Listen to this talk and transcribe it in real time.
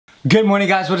Good morning,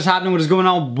 guys. What is happening? What is going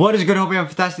on? What is good? Hope you have a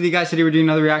fantastic day, guys. Today we're doing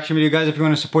another reaction video, guys. If you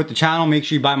want to support the channel, make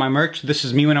sure you buy my merch. This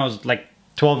is me when I was like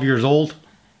 12 years old.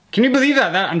 Can you believe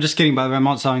that? I'm just kidding, by the way. I'm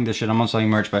not selling this shit. I'm not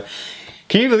selling merch, but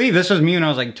can you believe this was me when I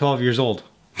was like 12 years old?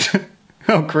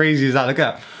 How crazy is that? Look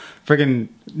at that freaking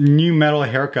new metal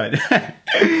haircut.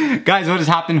 Guys, what is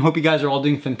happening? Hope you guys are all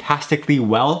doing fantastically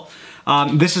well.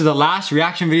 This is the last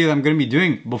reaction video that I'm going to be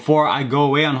doing before I go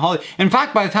away on holiday. In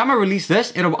fact, by the time I release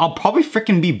this, I'll probably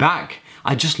freaking be back.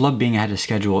 I just love being ahead of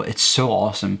schedule. It's so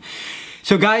awesome.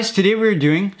 So guys, today we're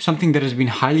doing something that has been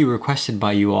highly requested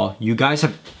by you all. You guys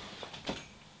have...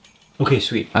 Okay,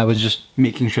 sweet. I was just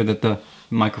making sure that the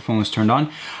microphone was turned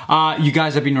on. You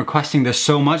guys have been requesting this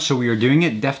so much, so we are doing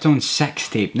it. Deftones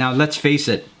Sextape. Now, let's face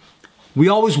it. We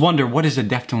always wonder, what is a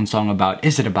Deftones song about?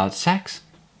 Is it about sex?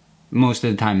 Most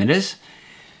of the time it is.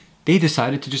 They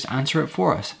decided to just answer it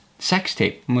for us.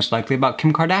 Sextape, most likely about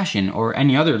Kim Kardashian or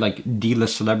any other like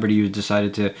D-list celebrity who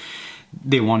decided to,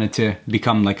 they wanted to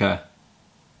become like a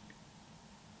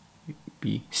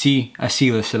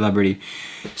C-list celebrity.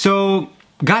 So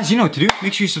guys, you know what to do.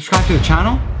 Make sure you subscribe to the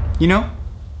channel, you know,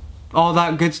 all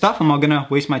that good stuff. I'm not gonna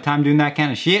waste my time doing that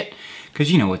kind of shit because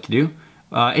you know what to do.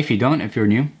 If you don't, if you're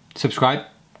new, subscribe,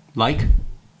 like,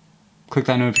 click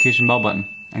that notification bell button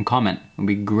and comment. It'll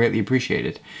be greatly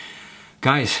appreciated.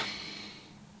 Guys,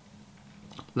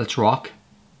 let's rock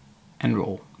and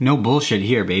roll. No bullshit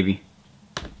here, baby.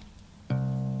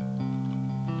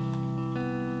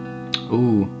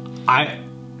 Ooh,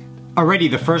 already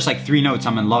the first like 3 notes,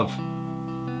 I'm in love.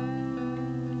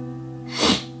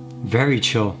 Very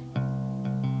chill.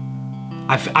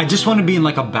 I just want to be in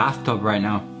like a bathtub right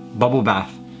now. Bubble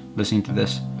bath, listening to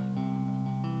this.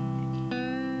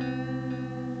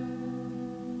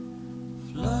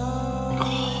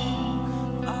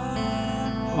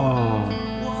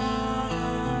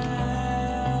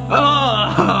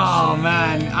 Oh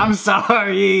man, I'm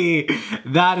sorry.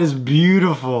 That is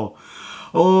beautiful.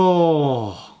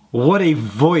 Oh, what a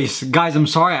voice. Guys, I'm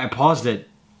sorry I paused it.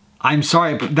 I'm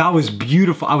sorry, that was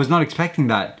beautiful. I was not expecting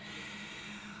that.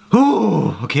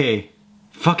 Oh, okay.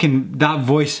 Fucking that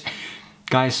voice.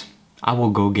 Guys, I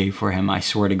will go gay for him, I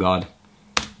swear to God.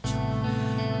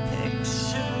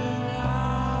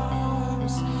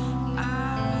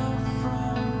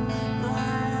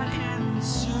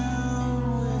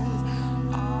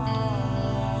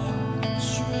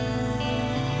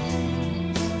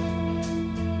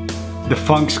 The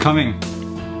funk's coming.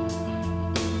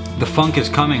 The funk is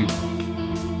coming.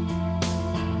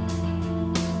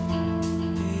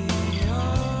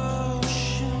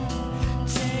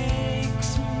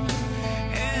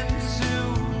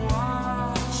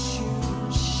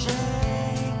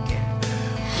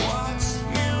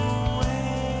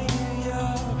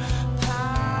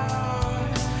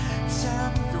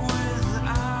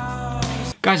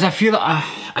 Guys, I feel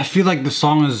like the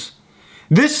song is...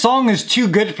 This song is too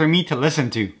good for me to listen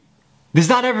to. Does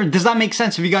that make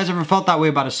sense? Have you guys ever felt that way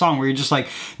about a song where you're just like,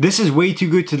 this is way too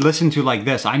good to listen to like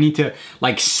this. I need to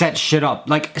like set shit up.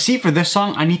 Like, see, for this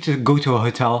song, I need to go to a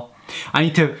hotel. I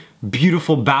need to,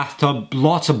 beautiful bathtub,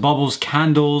 lots of bubbles,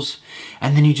 candles,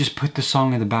 and then you just put the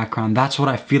song in the background. That's what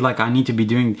I feel like I need to be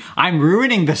doing. I'm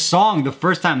ruining the song the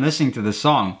first time listening to the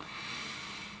song.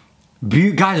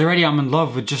 Guys, already I'm in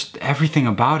love with just everything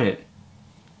about it.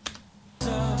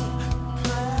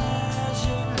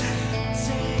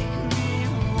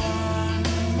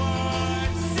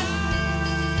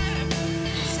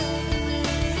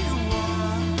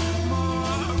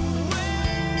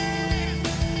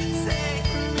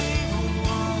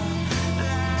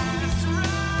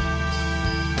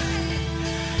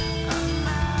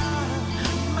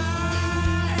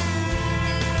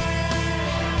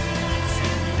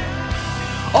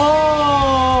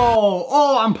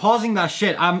 Oh, I'm pausing that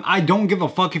shit. I don't give a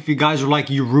fuck if you guys are like,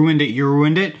 you ruined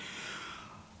it.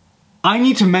 I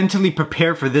need to mentally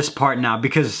prepare for this part now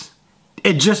because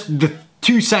it just, the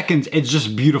 2 seconds, it's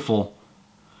just beautiful.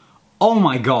 Oh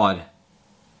my God.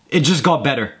 It just got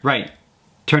better. Right.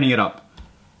 Turning it up.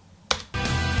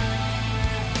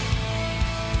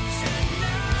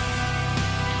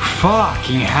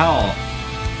 Fucking hell.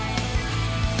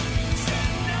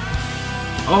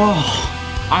 Oh.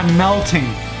 I'm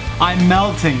melting. I'm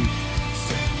melting.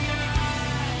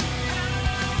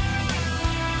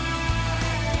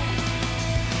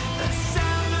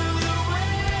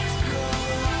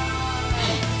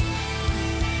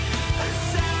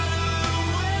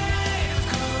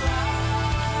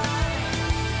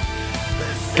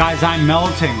 Guys, I'm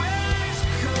melting.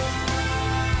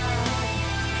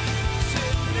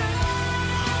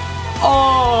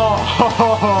 Oh!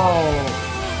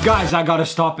 Guys, I gotta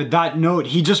stop at that note.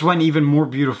 He just went even more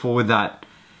beautiful with that.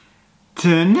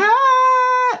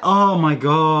 Tonight. Oh my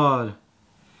god.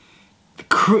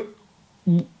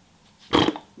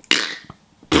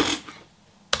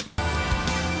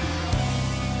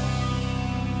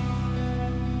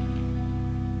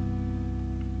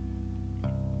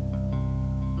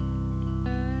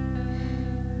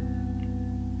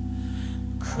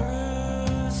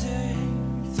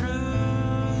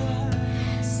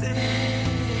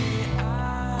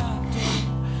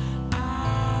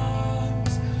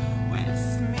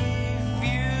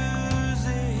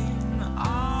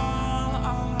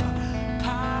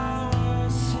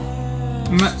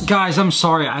 Guys, I'm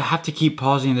sorry, I have to keep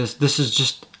pausing this. This is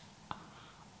just...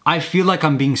 I feel like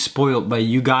I'm being spoiled by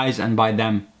you guys and by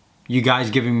them. You guys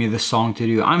giving me this song to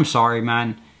do. I'm sorry,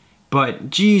 man. But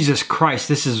Jesus Christ,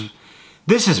 this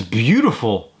is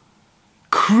beautiful.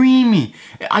 Creamy.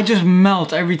 I just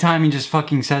melt every time he just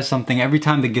fucking says something. Every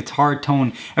time the guitar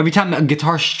tone, every time the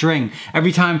guitar string,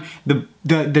 every time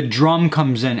the drum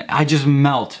comes in, I just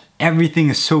melt. Everything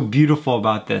is so beautiful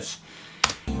about this.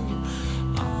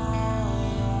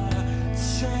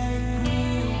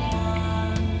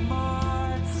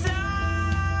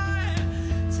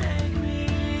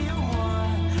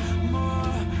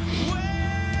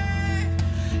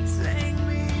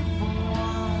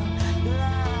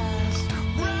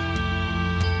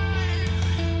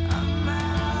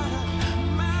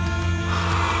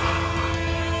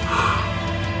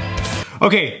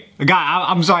 Okay, guy,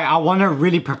 I'm sorry, I want to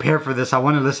really prepare for this. I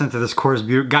want to listen to this chorus.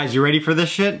 Guys, you ready for this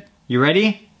shit? You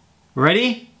ready?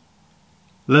 Ready?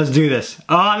 Let's do this.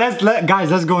 Guys,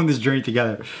 let's go on this journey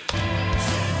together.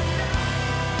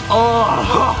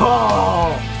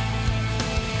 Oh,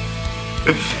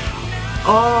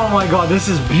 oh my god, this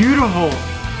is beautiful.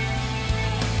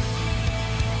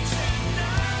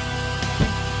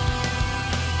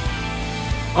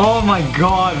 Oh my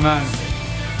god, man.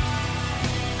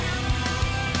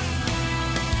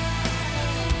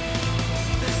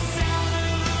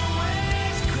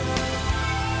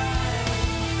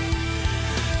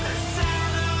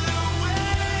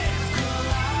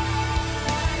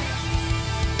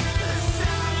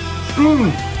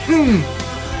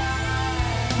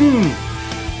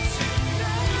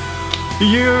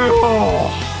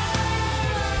 Yeah.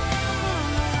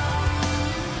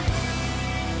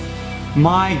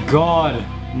 My god,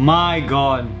 my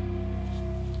god.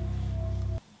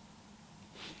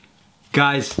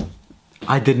 Guys,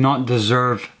 I did not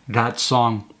deserve that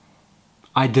song.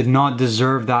 I did not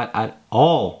deserve that at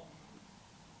all.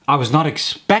 I was not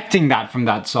expecting that from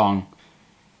that song.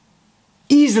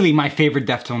 Easily my favorite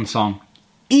Deftones song.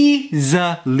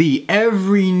 Easily.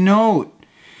 Every note.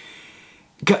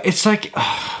 It's like,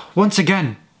 once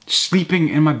again, sleeping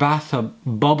in my bathtub.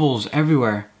 Bubbles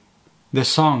everywhere. This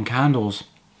song, Candles.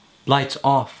 Lights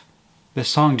off. This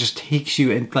song just takes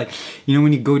you in, like, you know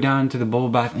when you go down to the bubble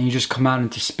bath and you just come out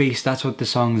into space? That's what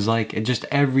this song is like. It just,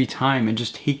 every time, it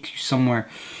just takes you somewhere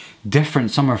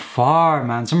different. Somewhere far,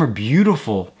 man. Somewhere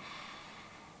beautiful.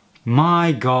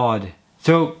 My god.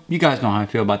 So, you guys know how I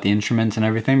feel about the instruments and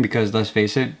everything, because let's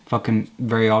face it, fucking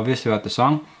very obvious throughout the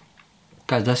song.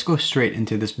 Guys, let's go straight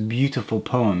into this beautiful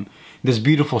poem, this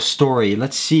beautiful story.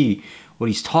 Let's see what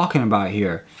he's talking about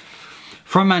here.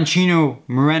 From Mancino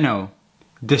Moreno,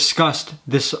 discussed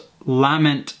this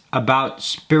lament about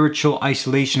spiritual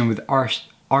isolation with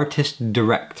artist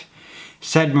direct.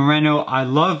 Said Moreno, I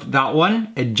love that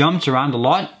one. It jumps around a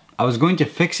lot. I was going to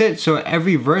fix it so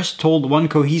every verse told one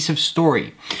cohesive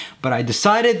story, but I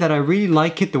decided that I really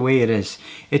like it the way it is.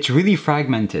 It's really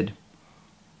fragmented.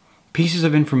 Pieces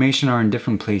of information are in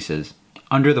different places.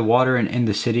 Under the water and in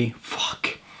the city.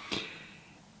 Fuck.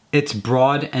 It's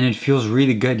broad and it feels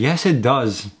really good. Yes, it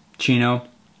does, Chino.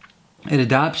 It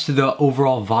adapts to the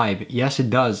overall vibe. Yes,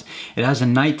 it does. It has a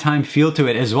nighttime feel to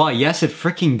it as well. Yes, it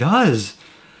freaking does.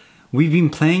 We've been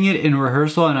playing it in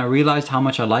rehearsal and I realized how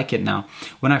much I like it now.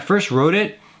 When I first wrote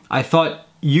it, I thought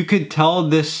you could tell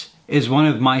this is one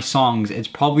of my songs. It's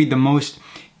probably the most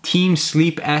Team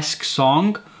Sleep-esque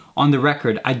song on the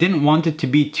record. I didn't want it to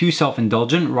be too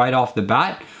self-indulgent right off the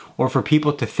bat, or for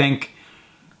people to think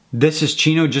this is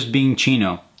Chino just being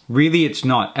Chino. Really, it's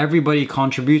not. Everybody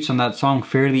contributes on that song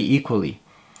fairly equally.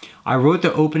 I wrote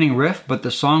the opening riff, but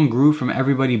the song grew from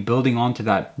everybody building onto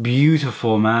that.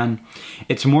 Beautiful, man.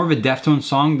 It's more of a Deftones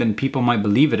song than people might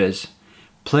believe it is.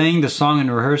 Playing the song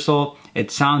in rehearsal, it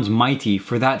sounds mighty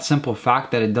for that simple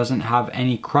fact that it doesn't have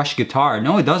any crushed guitar.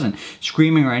 No, it doesn't.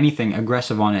 Screaming or anything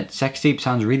aggressive on it. Sextape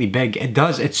sounds really big. It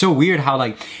does. It's so weird how,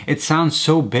 like, it sounds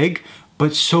so big,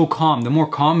 but so calm. The more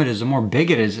calm it is, the more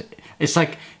big it is. It's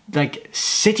like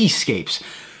cityscapes.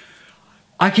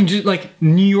 I can do like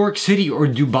New York City or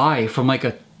Dubai from like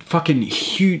a fucking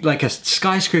huge, like a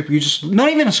skyscraper. You just, not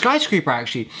even a skyscraper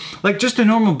actually, like just a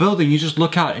normal building. You just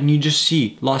look out and you just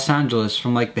see Los Angeles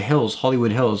from like the hills,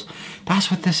 Hollywood Hills. That's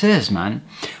what this is, man.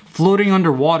 Floating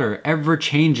underwater, ever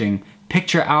changing,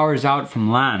 picture hours out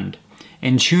from land.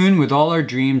 In tune with all our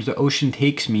dreams, the ocean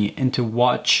takes me and to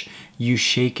watch you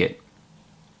shake it.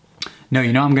 No,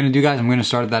 you know what I'm gonna do, guys? I'm gonna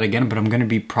start that again, but I'm gonna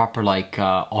be proper like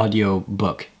audio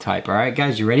book type. All right,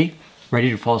 guys, you ready? Ready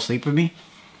to fall asleep with me?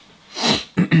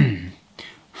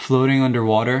 Floating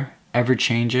underwater, ever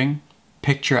changing,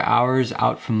 picture hours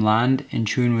out from land, in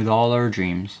tune with all our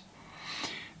dreams.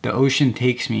 The ocean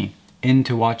takes me in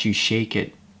to watch you shake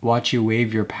it, watch you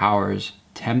wave your powers,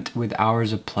 tempt with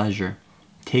hours of pleasure.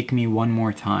 Take me one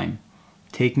more time,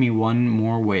 take me one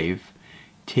more wave,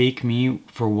 take me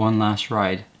for one last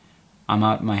ride. I'm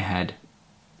out my head.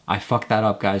 I fucked that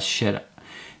up, guys, shit.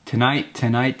 Tonight,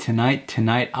 tonight, tonight,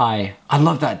 tonight, I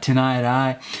love that.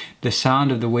 Tonight, the sound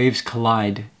of the waves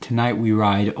collide. Tonight we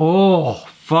ride. Oh,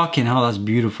 fucking hell, that's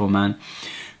beautiful, man.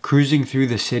 Cruising through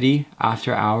the city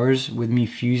after hours with me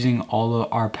fusing all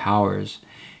of our powers.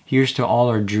 Here's to all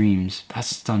our dreams.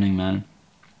 That's stunning, man.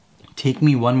 Take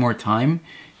me one more time.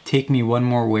 Take me one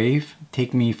more wave.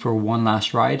 Take me for one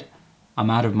last ride. I'm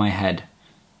out of my head.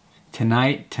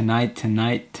 Tonight, tonight,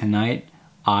 tonight, tonight,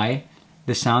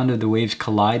 the sound of the waves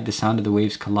collide, the sound of the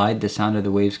waves collide, the sound of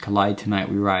the waves collide, tonight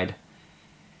we ride.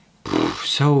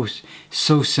 So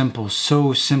simple,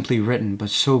 so simply written, but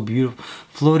so beautiful.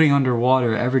 Floating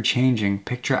underwater, ever changing,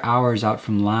 picture hours out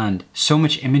from land. So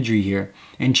much imagery here.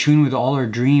 In tune with all our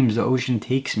dreams, the ocean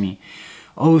takes me.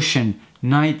 Ocean,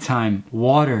 nighttime,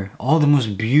 water, all the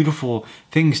most beautiful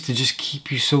things to just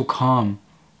keep you so calm.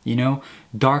 You know,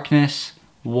 darkness,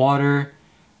 water,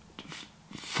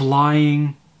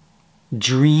 flying,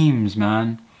 dreams,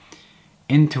 man.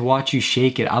 In to watch you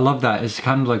shake it. I love that. It's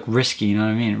kind of like risky, you know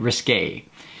what I mean? Risque.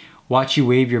 Watch you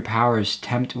wave your powers,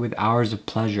 tempt with hours of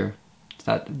pleasure.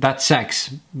 That's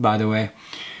sex, by the way.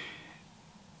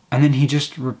 And then he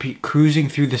just repeat, cruising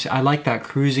through this. I like that,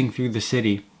 cruising through the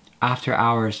city after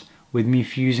hours with me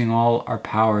fusing all our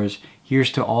powers.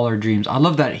 Here's to all our dreams. I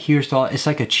love that. Here's to all. It's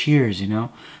like a cheers, you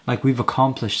know, like we've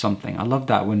accomplished something. I love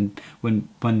that when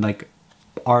like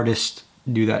artists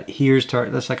do that. Here's to our,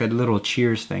 that's like a little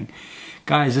cheers thing.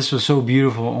 Guys, this was so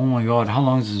beautiful. Oh my god, how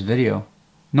long is this video?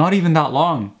 Not even that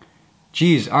long.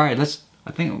 Jeez. All right,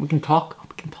 I think we can talk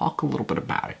a little bit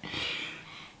about it.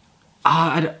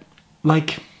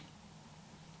 Like,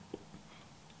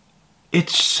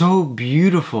 it's so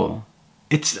beautiful.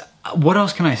 It's, what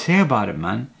else can I say about it,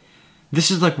 man? This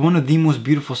is like one of the most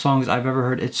beautiful songs I've ever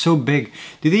heard. It's so big.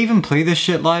 Do they even play this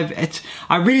shit live?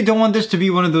 I really don't want this to be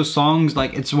one of those songs,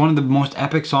 like it's one of the most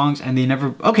epic songs and they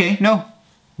never, okay, no.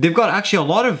 They've got actually a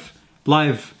lot of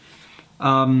live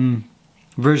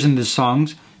versions of the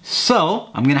songs. So,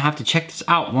 I'm gonna have to check this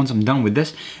out once I'm done with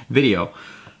this video.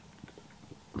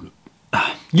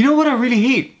 You know what I really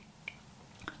hate?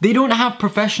 They don't have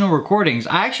professional recordings.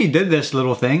 I actually did this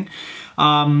little thing,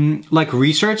 like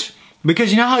research.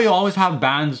 Because you know how you always have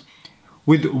bands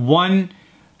with one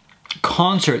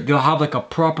concert, they'll have like a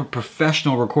proper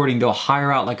professional recording. They'll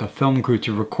hire out like a film crew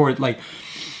to record like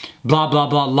blah, blah,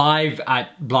 blah, live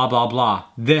at blah, blah, blah.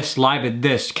 This, live at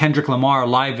this. Kendrick Lamar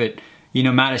live at, you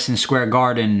know, Madison Square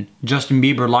Garden. Justin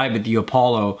Bieber live at the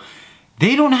Apollo.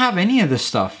 They don't have any of this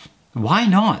stuff. Why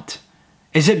not?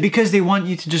 Is it because they want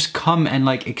you to just come and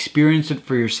like experience it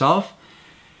for yourself?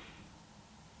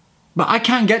 But I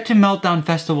can't get to Meltdown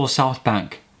Festival South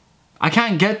Bank. I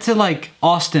can't get to like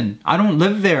Austin. I don't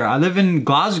live there. I live in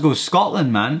Glasgow,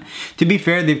 Scotland, man. To be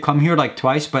fair, they've come here like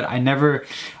twice, but I never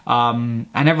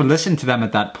listened to them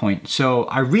at that point. So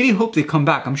I really hope they come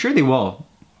back. I'm sure they will.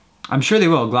 I'm sure they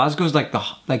will. Glasgow's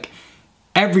like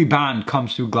every band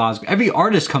comes through Glasgow. Every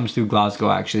artist comes through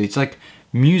Glasgow, actually. It's like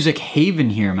music haven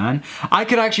here, man. I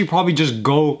could actually probably just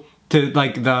go to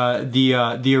like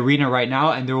the arena right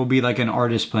now and there will be like an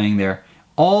artist playing there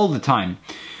all the time.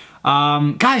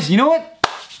 Guys, you know what?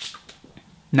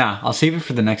 Nah, I'll save it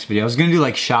for the next video. I was gonna do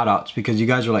like shout outs because you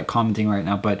guys are like commenting right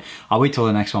now, but I'll wait till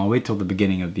the next one. I'll wait till the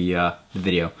beginning of the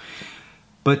video.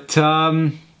 But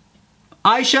Aisha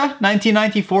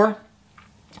 1994,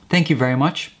 thank you very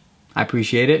much. I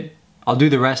appreciate it. I'll do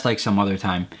the rest like some other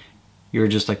time. You're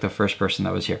just like the first person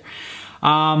that was here.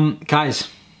 Guys,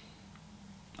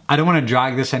 I don't want to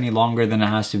drag this any longer than it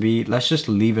has to be. Let's just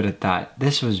leave it at that.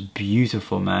 This was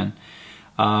beautiful, man.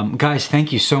 Guys,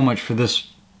 thank you so much for this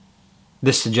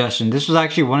suggestion. This was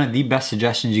actually one of the best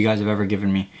suggestions you guys have ever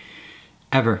given me.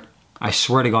 Ever. I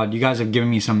swear to God, you guys have given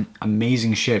me some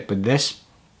amazing shit, but this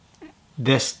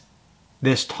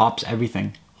this tops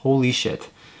everything. Holy shit.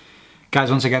 Guys,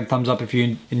 once again, thumbs up if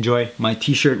you enjoy my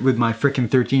t-shirt with my freaking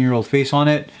 13-year-old face on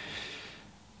it.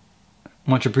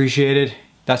 Much appreciated.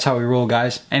 That's how we roll,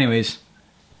 guys. Anyways,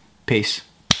 peace.